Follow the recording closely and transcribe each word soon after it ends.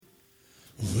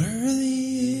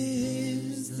Worthy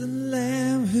is the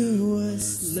Lamb who was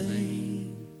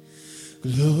slain.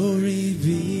 Glory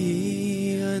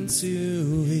be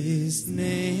unto his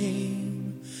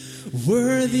name.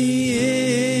 Worthy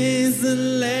is the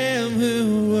Lamb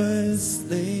who was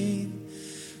slain.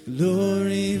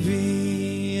 Glory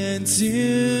be unto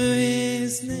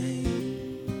his name.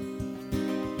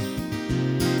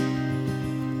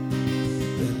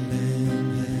 The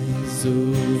Lamb has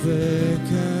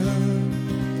overcome.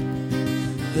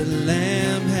 The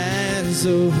Lamb has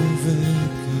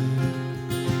overcome.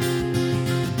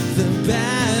 The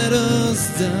battle's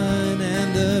done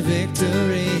and the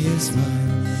victory is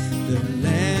won. The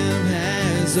Lamb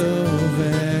has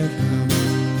overcome.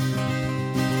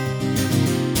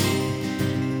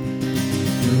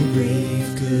 No grave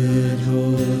could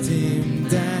hold him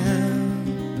down.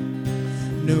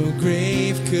 No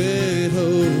grave could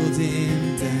hold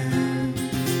him down.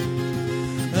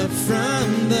 Up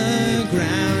from the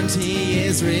ground he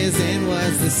is risen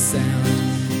was the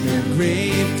sound. No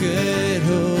grave could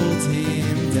hold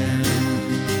him down.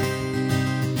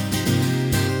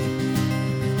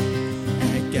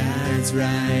 At God's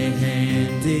right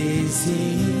hand is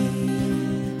he.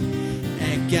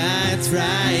 At God's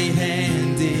right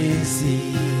hand is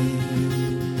he.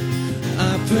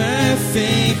 A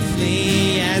perfect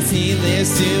plea as he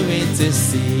lives to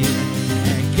intercede.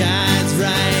 At God's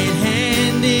right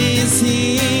hand is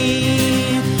he.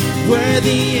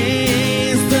 Worthy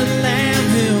is the Lamb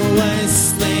who was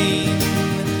slain.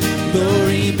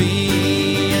 Glory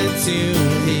be unto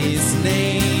his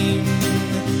name.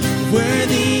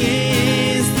 Worthy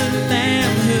is the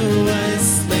Lamb who was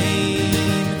slain.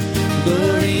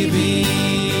 Glory be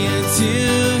unto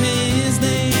his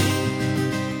name.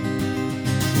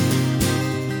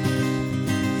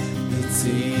 The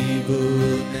table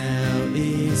now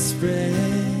is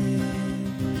spread.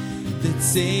 The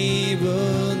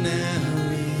table now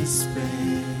is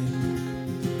spread.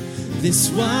 This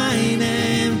wine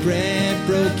and bread,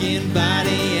 broken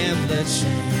body and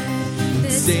bloodshed. The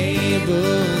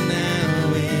table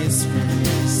now is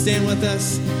spread. Stand with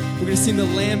us. We're going to sing The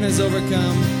Lamb has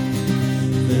overcome.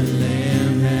 The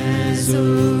Lamb has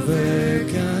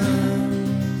overcome.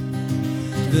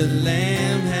 The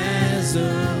Lamb has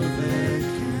overcome.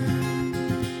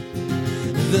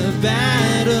 The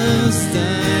battle's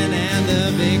done and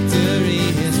the victory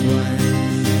is won.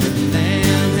 The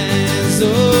Lamb has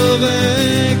overcome.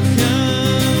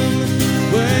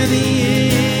 Worthy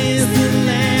is the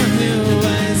Lamb who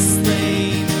was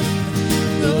slain.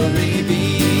 Glory be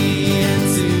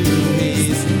unto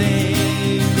his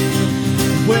name.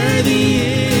 Worthy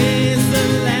is the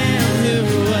Lamb who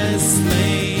was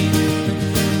slain.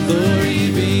 Glory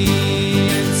be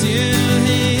unto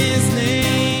his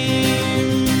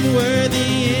name.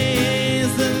 Worthy is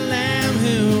the Lamb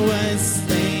who was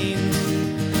slain.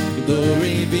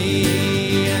 Glory be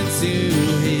unto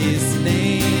his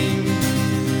name.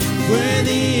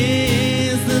 Worthy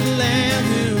is the Lamb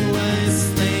who was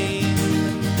slain.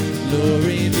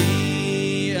 Glory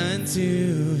be unto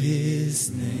his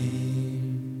name.